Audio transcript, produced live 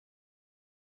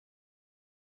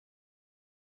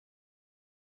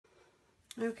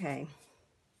Okay.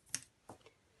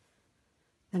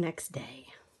 The next day.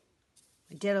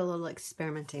 I did a little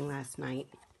experimenting last night,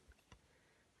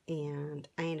 and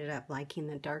I ended up liking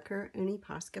the darker Uni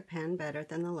Posca pen better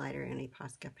than the lighter Uni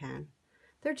Posca pen.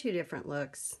 They're two different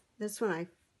looks. This one I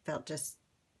felt just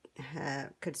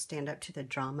could stand up to the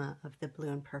drama of the blue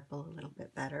and purple a little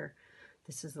bit better.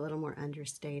 This is a little more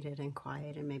understated and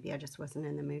quiet, and maybe I just wasn't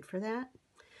in the mood for that.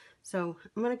 So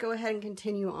I'm going to go ahead and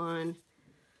continue on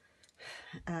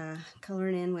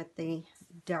coloring in with the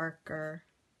darker,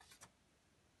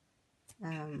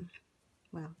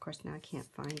 well, of course now I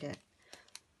can't find it.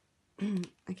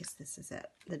 I guess this is it.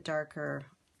 The darker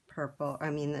purple,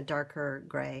 the darker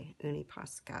gray Uni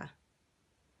Posca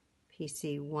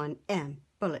PC1M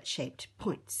bullet shaped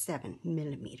 0.7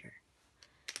 millimeter.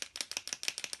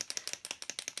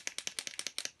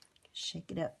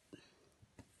 Shake it up.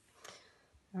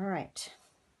 All right,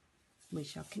 we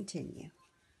shall continue.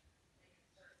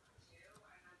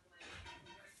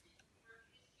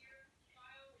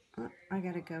 Oh, I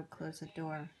gotta go close the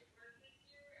door.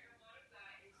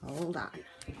 Hold on.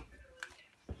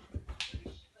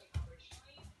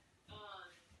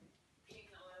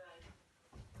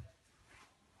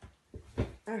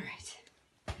 All right.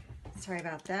 Sorry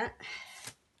about that.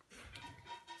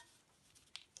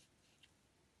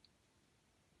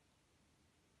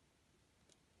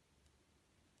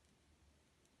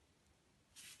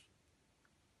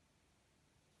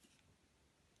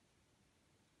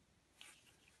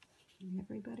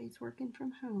 Everybody's working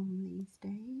from home these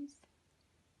days.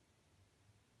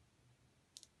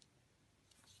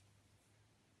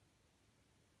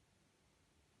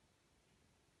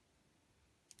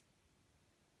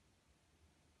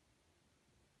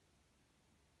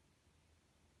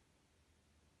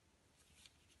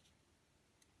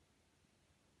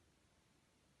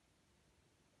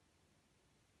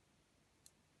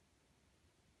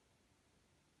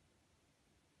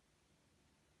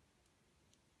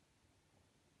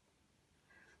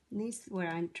 And these where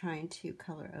I'm trying to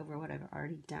color over what I've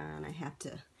already done. I have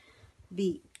to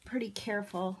be pretty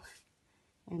careful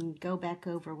and go back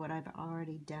over what I've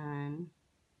already done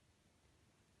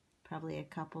probably a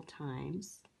couple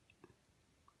times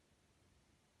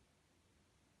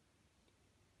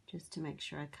just to make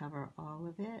sure I cover all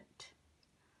of it,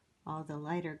 all the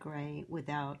lighter gray,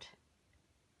 without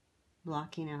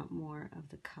blocking out more of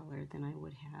the color than I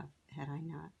would have had I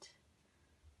not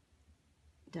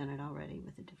done it already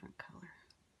with a different color.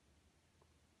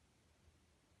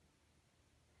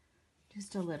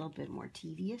 Just a little bit more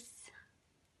tedious.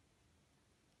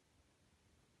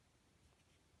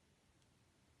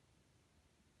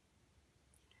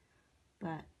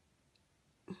 But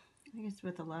I guess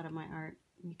with a lot of my art,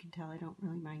 you can tell I don't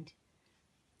really mind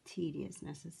tedious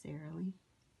necessarily.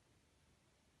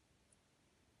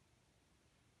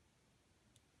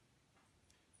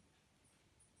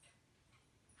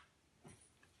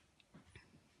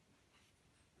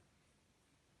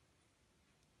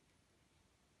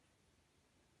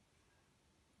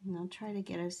 And I'll try to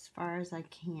get as far as I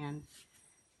can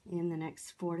in the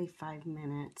next 45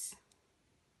 minutes.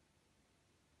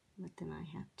 But then I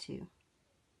have to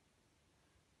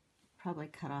probably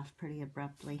cut off pretty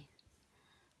abruptly.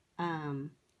 Let's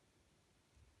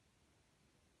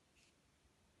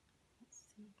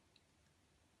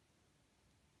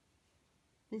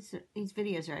see. These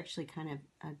videos are actually kind of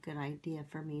a good idea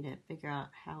for me to figure out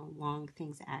how long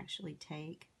things actually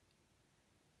take.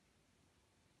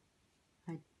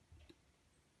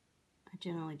 I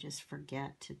generally just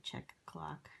forget to check the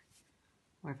clock.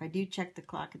 Or if I do check the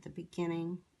clock at the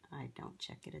beginning, I don't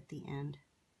check it at the end.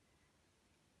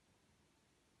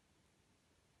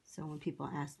 So when people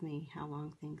ask me how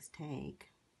long things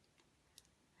take,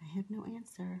 I have no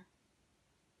answer.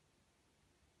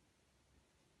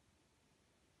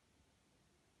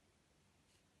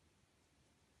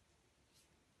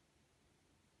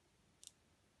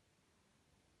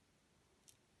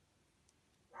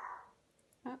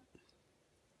 Oh,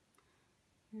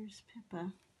 here's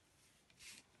Pippa.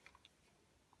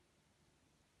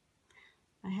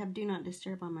 I have Do Not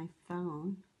Disturb on my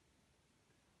phone.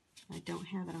 I don't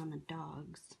have it on the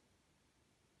dogs.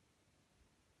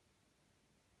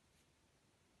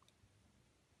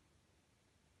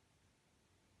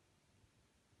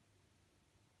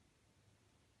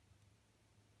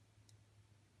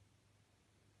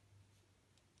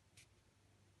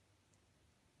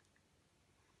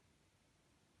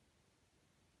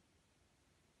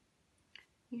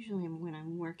 Usually when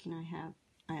I'm working,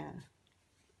 I'm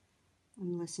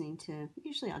listening to,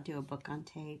 usually I'll do a book on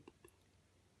tape.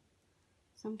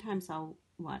 Sometimes I'll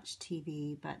watch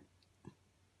TV, but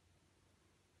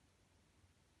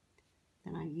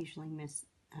then I usually miss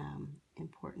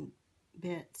important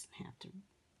bits and have to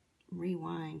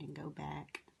rewind and go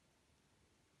back.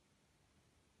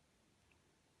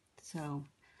 So,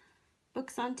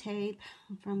 books on tape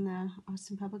from the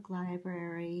Austin Public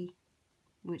Library,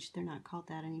 which they're not called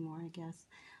that anymore, I guess.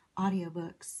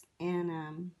 Audiobooks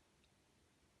and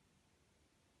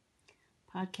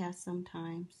podcasts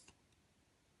sometimes.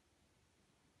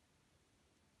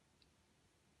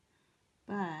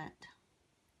 But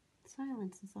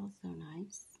silence is also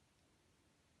nice.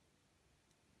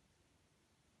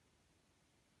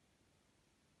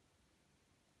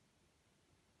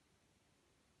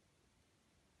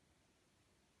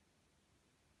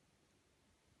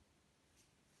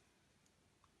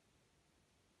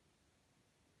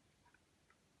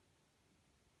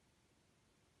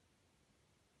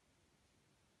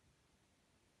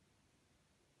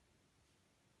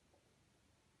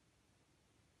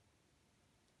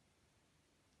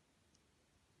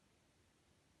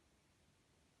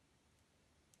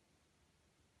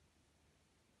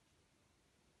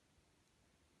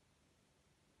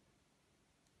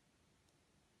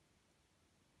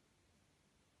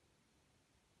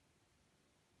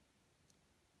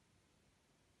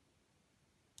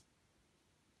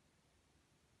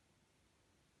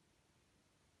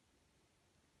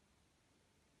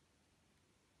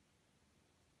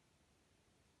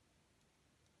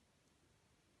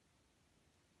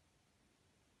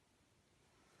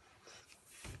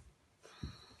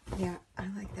 Yeah, I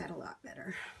like that a lot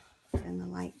better than the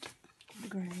light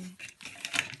gray.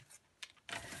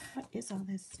 What is all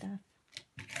this stuff?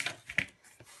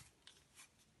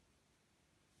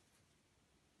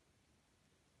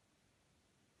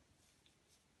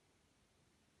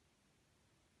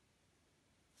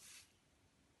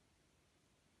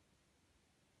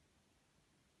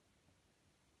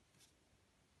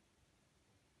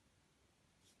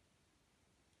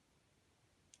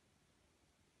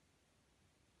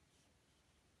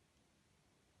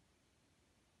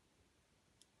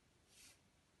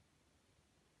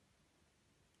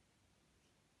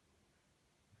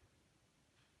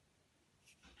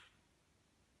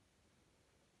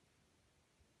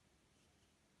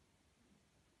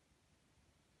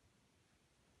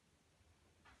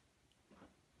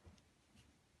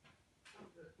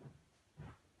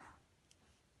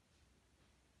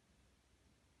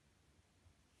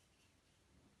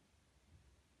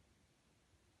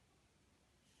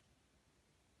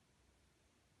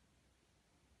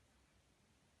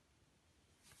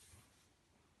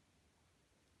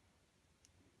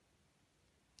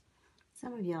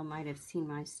 Some of y'all might have seen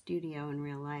my studio in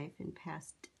real life in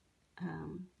past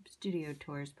studio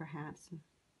tours, perhaps.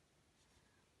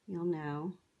 You'll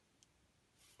know.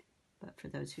 But for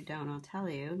those who don't, I'll tell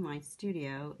you, my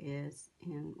studio is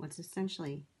in what's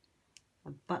essentially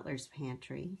a butler's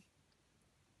pantry.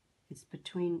 It's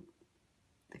between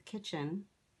the kitchen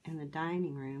and the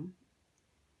dining room.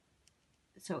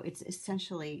 So it's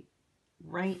essentially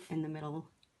right in the middle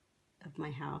of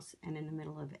my house and in the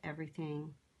middle of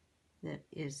everything that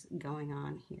is going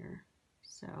on here.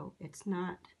 So it's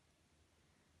not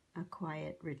a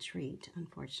quiet retreat,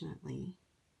 unfortunately.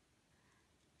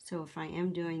 So if I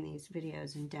am doing these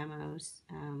videos and demos,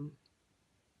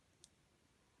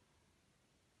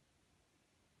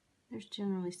 there's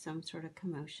generally some sort of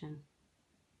commotion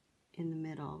in the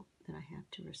middle that I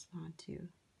have to respond to.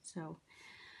 So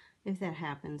if that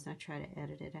happens, I try to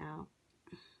edit it out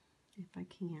if I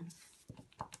can.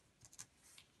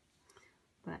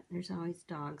 But there's always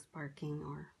dogs barking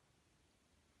or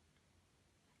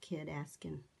a kid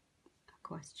asking a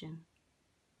question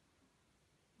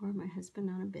or my husband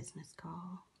on a business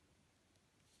call.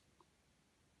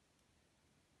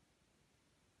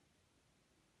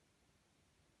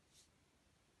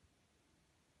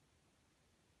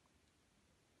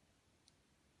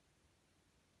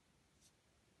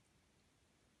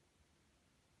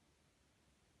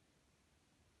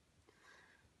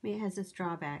 I mean, it has its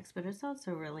drawbacks, but it's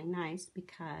also really nice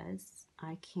because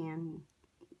I can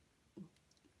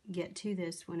get to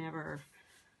this whenever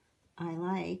I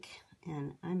like,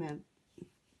 and I'm a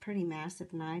pretty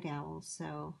massive night owl,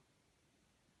 so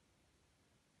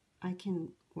I can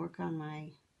work on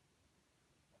my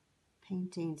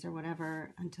paintings or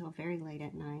whatever until very late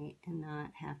at night and not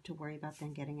have to worry about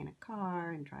them getting in a car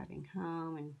and driving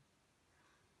home, and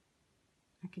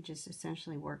I can just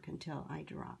essentially work until I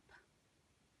drop.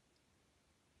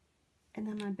 And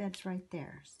then my bed's right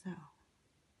there, so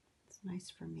it's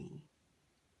nice for me.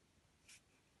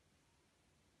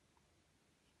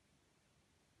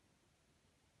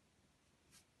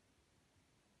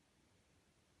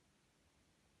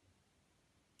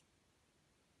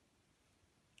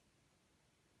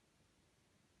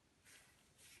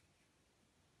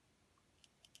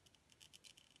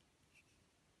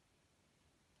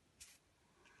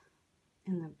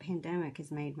 And the pandemic has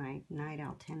made my night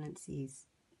owl tendencies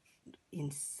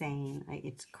insane.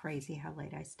 It's crazy how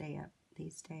late I stay up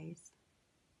these days.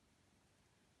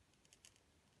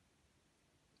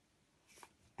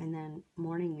 And then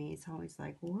morning me is always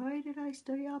like, why did I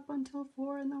stay up until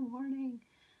 4 in the morning?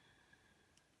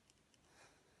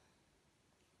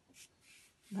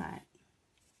 But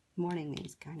morning me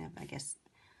is kind of, I guess,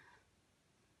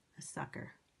 a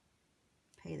sucker.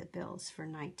 Pay the bills for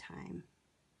nighttime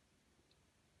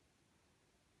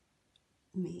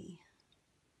me.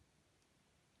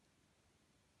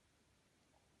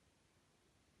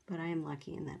 But I am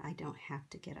lucky in that I don't have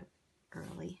to get up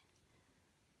early,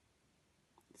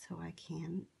 so I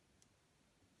can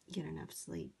get enough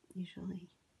sleep usually.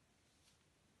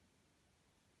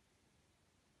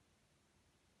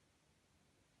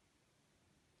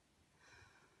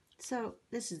 So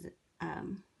this is,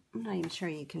 I'm not even sure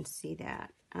you can see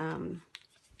that.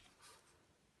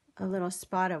 A little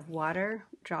spot of water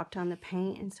dropped on the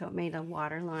paint, and so it made a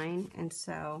water line, and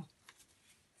so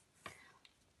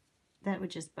that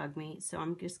would just bug me. So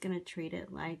I'm just going to treat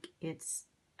it like it's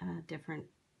a different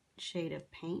shade of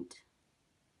paint.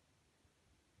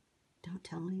 Don't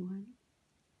tell anyone.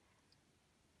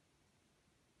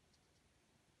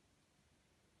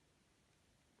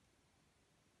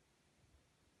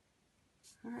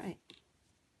 All right.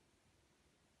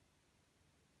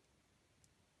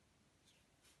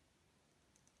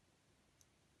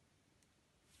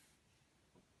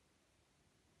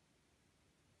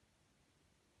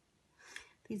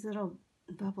 These little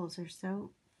bubbles are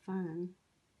so fun.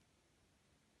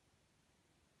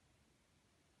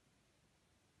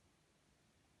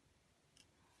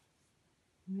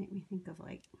 They make me think of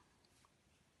like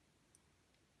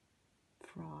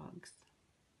frogs.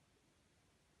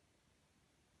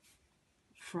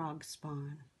 Frog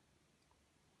spawn.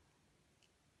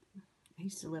 I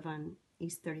used to live on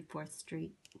East 34th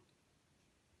Street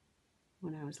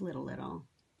when I was little,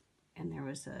 and there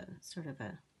was a sort of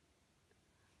a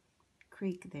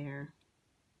creek there.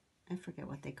 I forget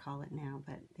what they call it now,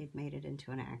 but they've made it into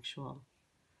an actual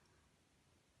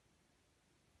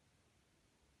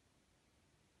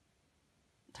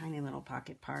tiny little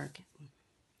pocket park.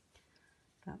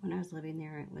 But when I was living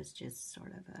there, it was just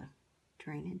sort of a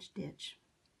drainage ditch.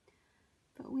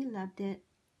 But we loved it,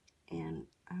 and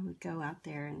I would go out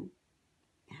there and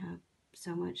have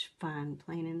so much fun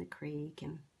playing in the creek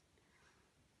and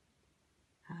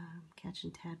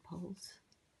catching tadpoles.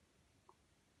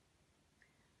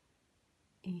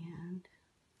 And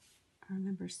I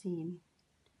remember seeing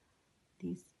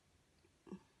these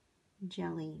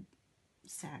jelly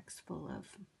sacks full of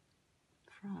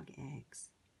frog eggs.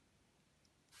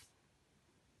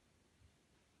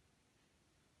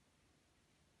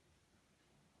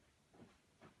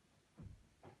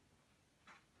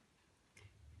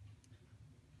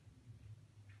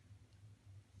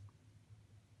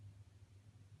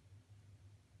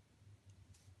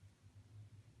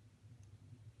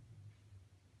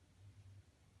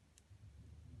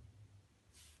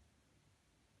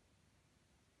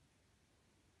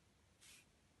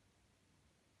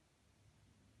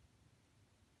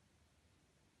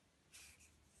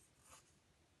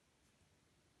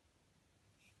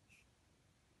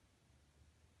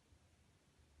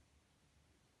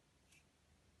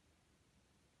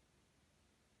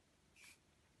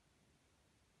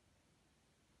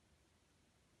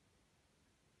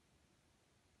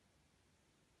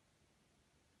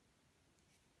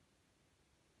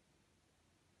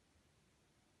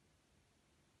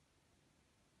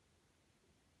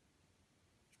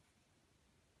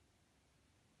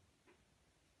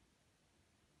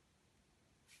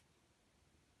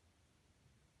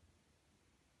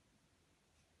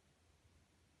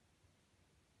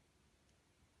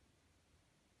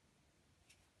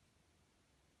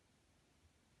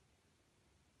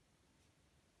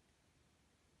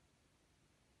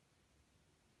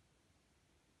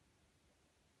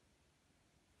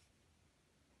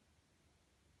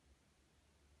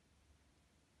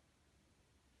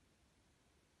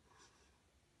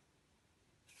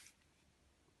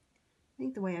 I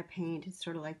think the way I paint is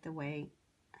sort of like the way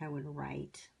I would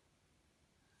write,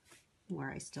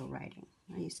 where I still writing.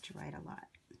 I used to write a lot.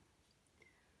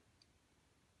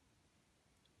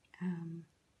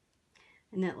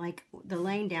 And that, like, the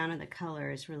laying down of the color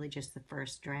is really just the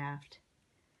first draft.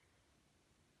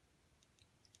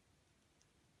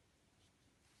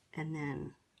 And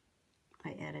then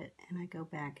I edit, and I go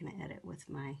back and I edit with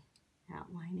my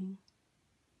outlining.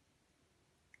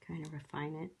 Kind of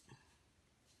refine it.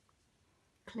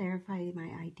 Clarify my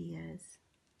ideas.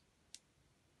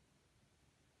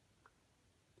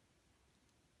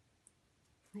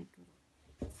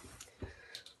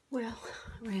 Well,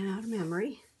 I ran out of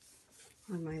memory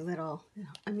on my little,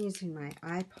 I'm using my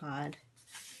iPod,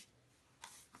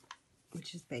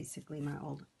 which is basically my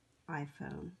old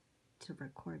iPhone, to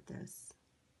record this.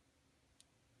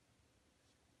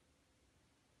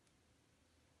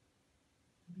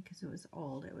 Because it was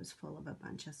old, it was full of a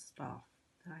bunch of stuff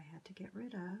that I had to get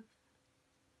rid of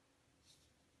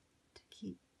to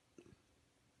keep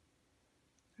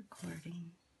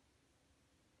recording.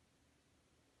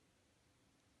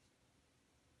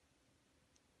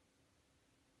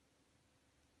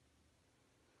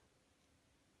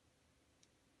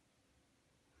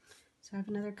 So I have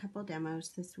another couple demos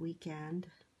this weekend.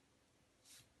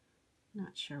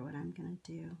 Not sure what I'm going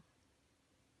to do.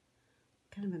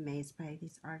 Kind of amazed by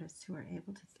these artists who are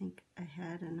able to think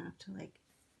ahead enough to like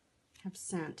have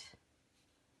sent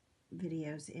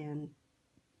videos in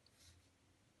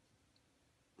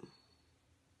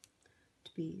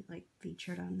to be like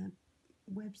featured on the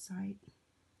website.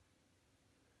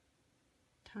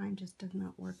 Time just does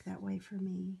not work that way for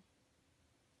me.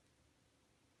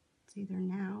 It's either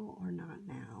now or not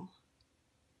now.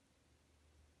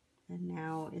 And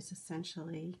now is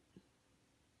essentially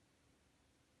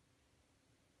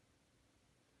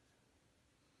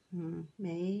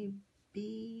maybe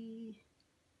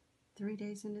 3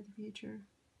 days into the future.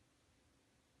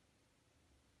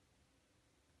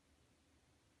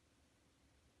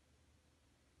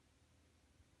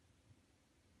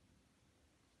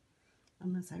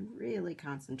 Unless I really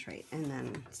concentrate, and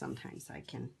then sometimes I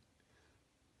can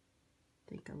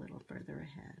think a little further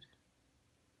ahead.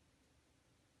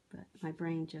 But my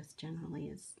brain just generally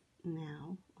is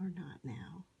now or not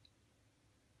now.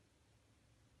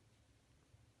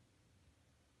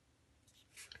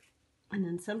 And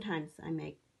then sometimes I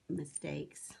make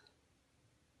mistakes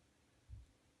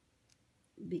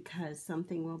because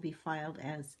something will be filed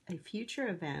as a future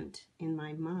event in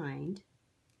my mind,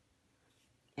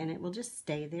 and it will just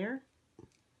stay there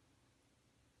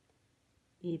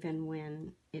even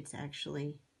when it's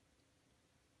actually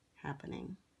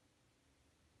happening.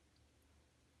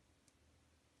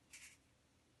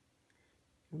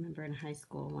 I remember in high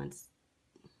school once,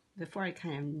 before I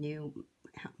kind of knew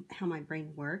how my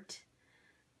brain worked,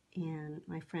 and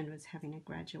my friend was having a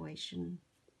graduation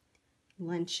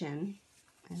luncheon,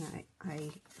 and I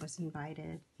was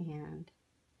invited, and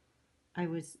I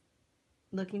was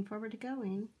looking forward to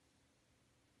going.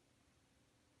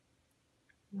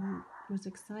 I was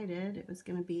excited. It was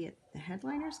going to be at the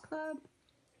Headliners Club,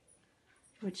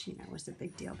 which, you know, was a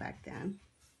big deal back then.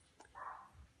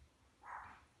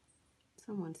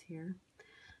 Someone's here.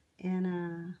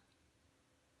 And,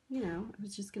 you know, it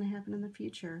was just going to happen in the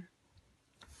future.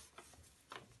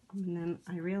 And then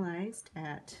I realized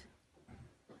at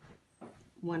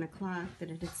 1 o'clock that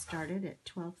it had started at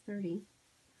 12:30.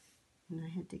 And I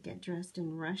had to get dressed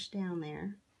and rush down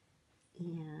there.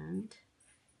 And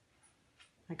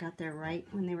I got there right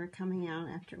when they were coming out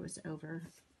after it was over.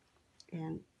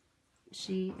 And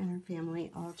she and her family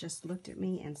all just looked at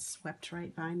me and swept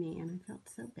right by me, and I felt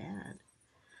so bad.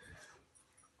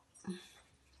 So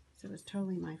it was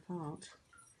totally my fault.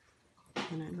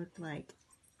 And I looked like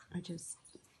I just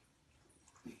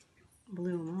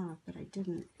blew them off, but I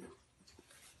didn't.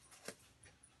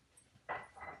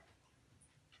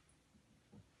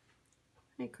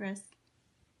 Hey, Chris.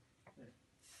 Hey.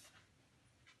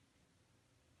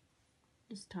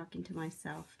 Just talking to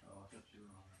myself. Oh, I thought you were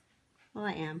on it. Well,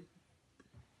 I am.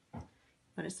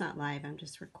 But it's not live, I'm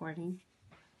just recording.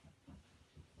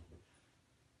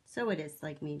 So it is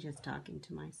like me just talking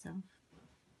to myself.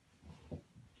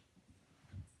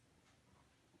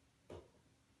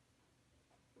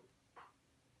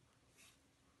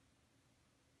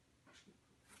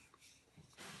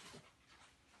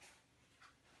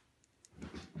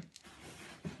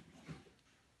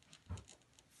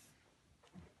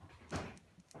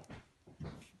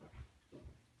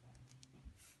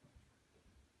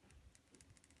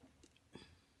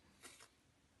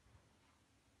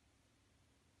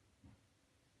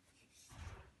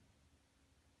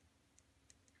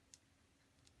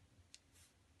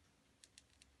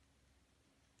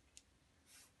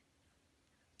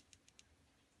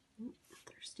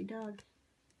 Thirsty dog.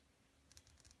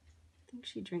 I think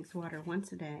she drinks water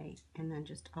once a day and then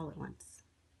just all at once.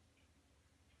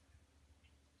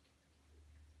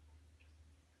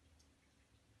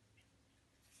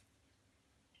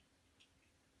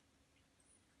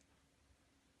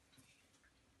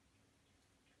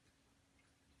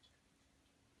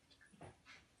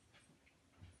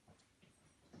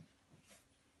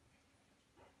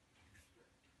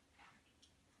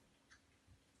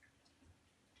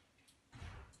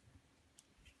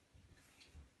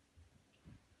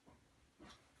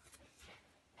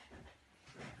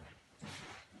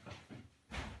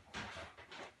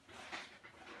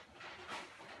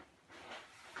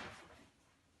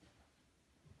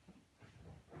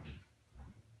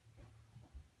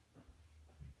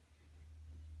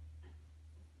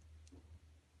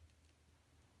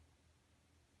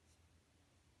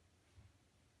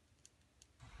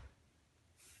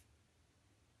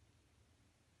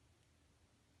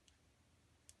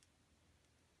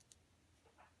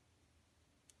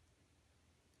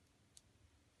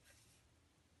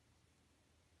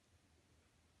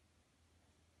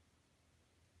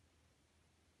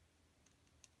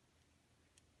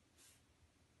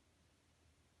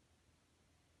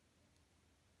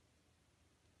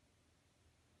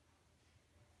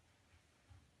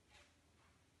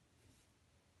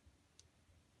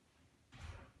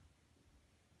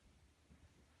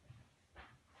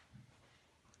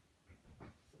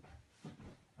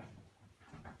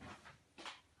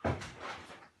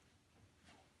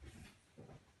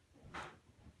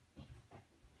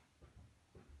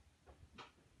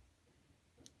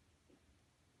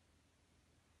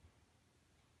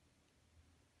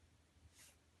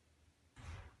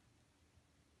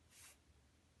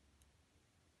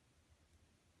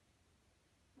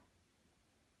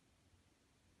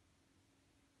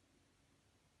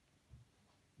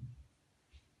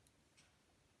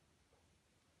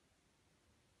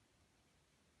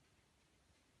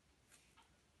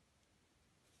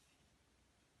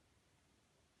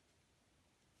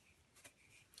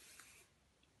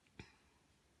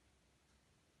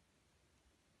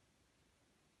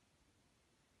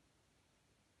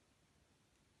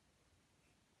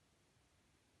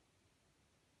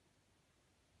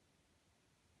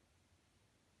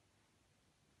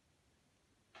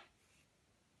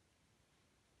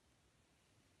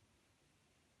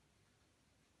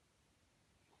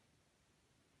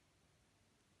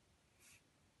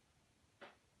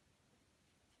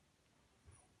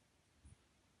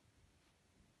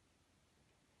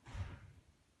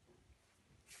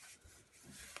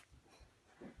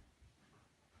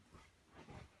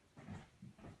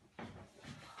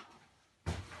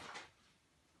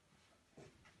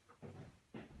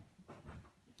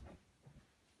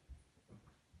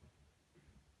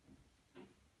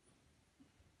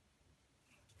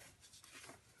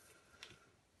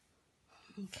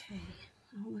 Okay,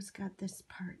 almost got this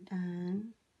part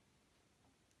done.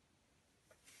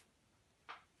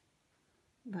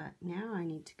 But now I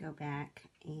need to go back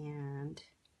and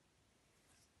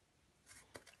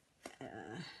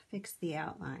fix the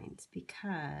outlines,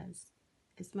 because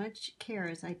as much care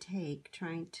as I take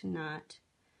trying to not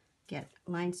get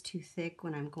lines too thick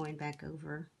when I'm going back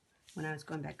over, when I was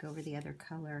going back over the other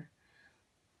color,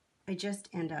 I just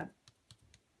end up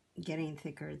getting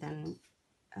thicker than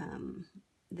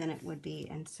it would be.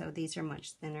 And so these are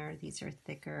much thinner, these are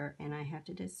thicker, and I have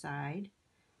to decide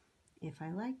if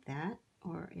I like that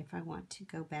or if I want to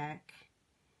go back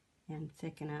and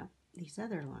thicken up these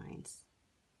other lines.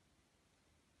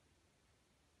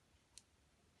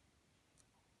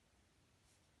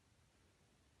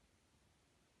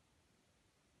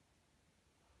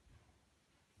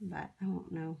 But I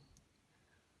won't know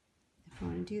if I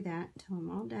want to do that until I'm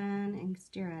all done and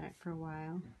stare at it for a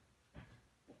while.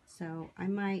 So I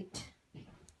might,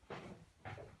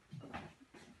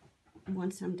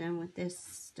 once I'm done with this,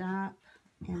 stop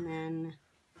and then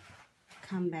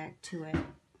come back to it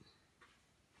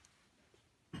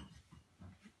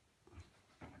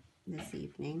this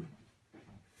evening.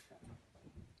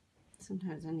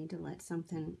 Sometimes I need to let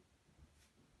something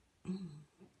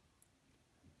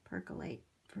percolate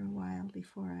for a while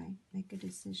before I make a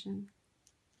decision.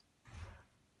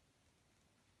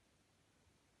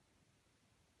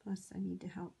 Plus, I need to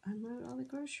help unload all the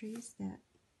groceries that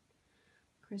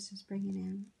Chris is bringing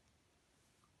in.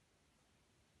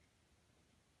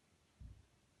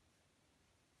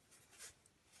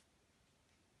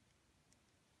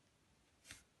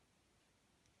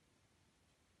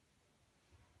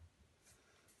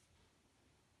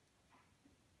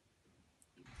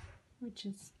 Which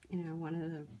is, one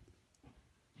of the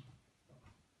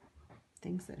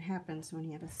things that happens when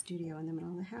you have a studio in the middle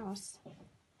of the house.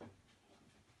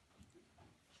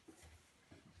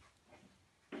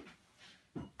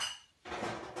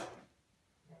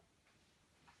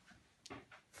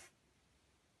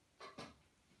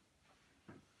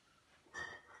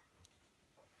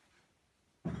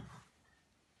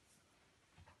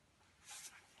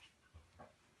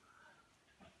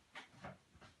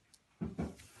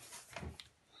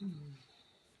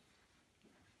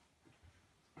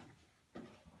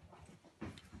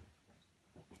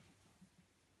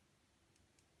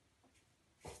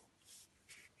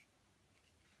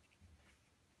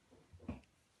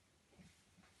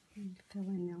 And fill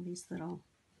in all these little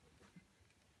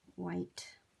white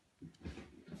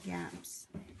gaps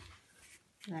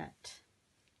that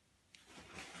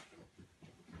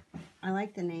I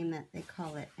like the name that they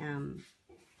call it,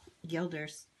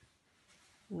 gilders,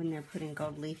 when they're putting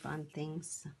gold leaf on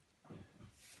things.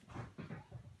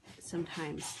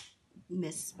 Sometimes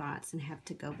miss spots and have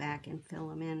to go back and fill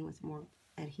them in with more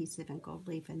adhesive and gold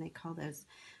leaf, and they call those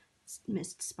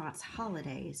missed spots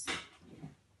holidays.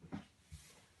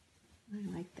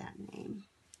 I like that name.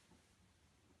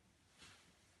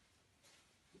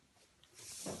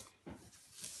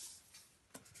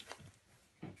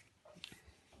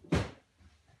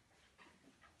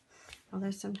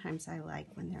 Although sometimes I like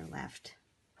when they're left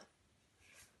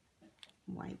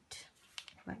white,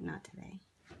 but not today.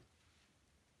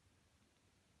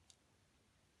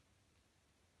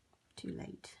 Too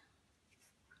late.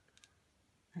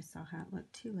 I saw how it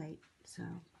looked too late, so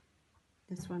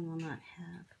this one will not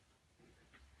have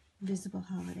visible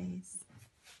holidays.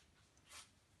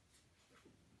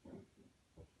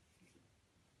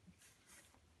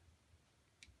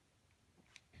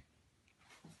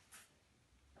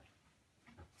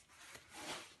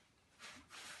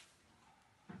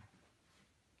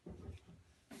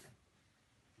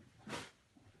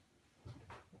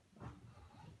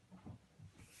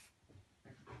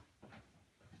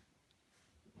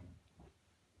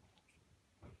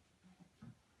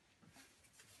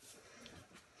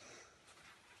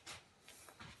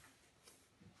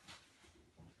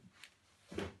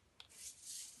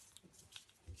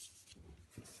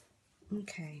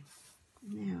 Okay,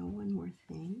 now one more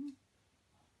thing.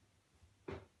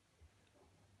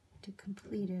 To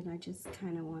complete it, I just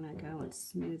kind of want to go and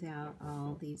smooth out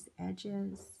all these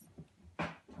edges.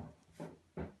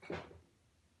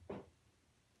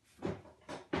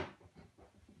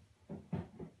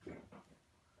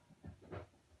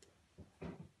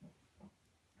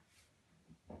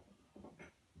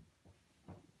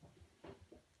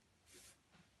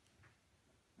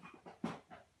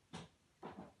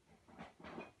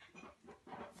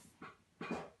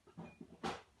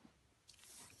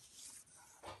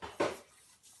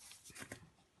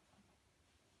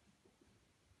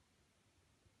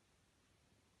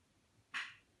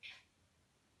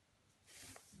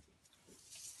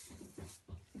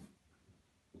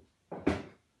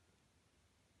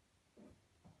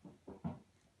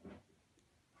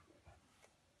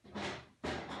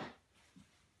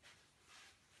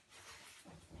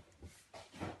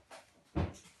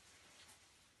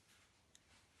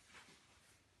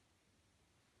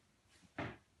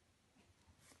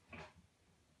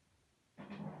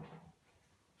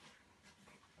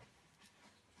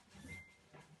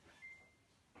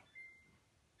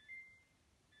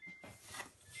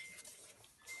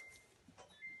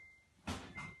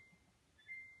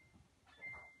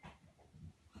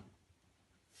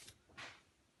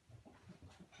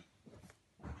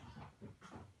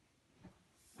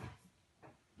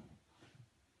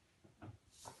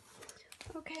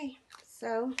 Okay,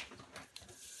 so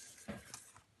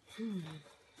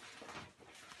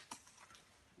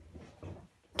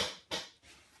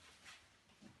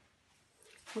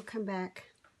we'll come back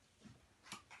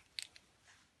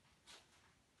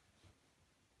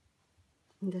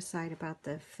and decide about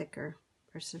the thicker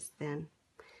versus thin.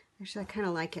 Actually, I kind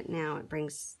of like it now. It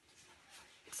brings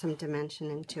some dimension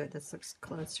into it. This looks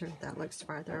closer. That looks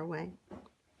farther away.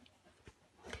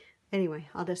 Anyway,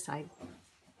 I'll decide.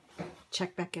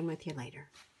 Check back in with you later.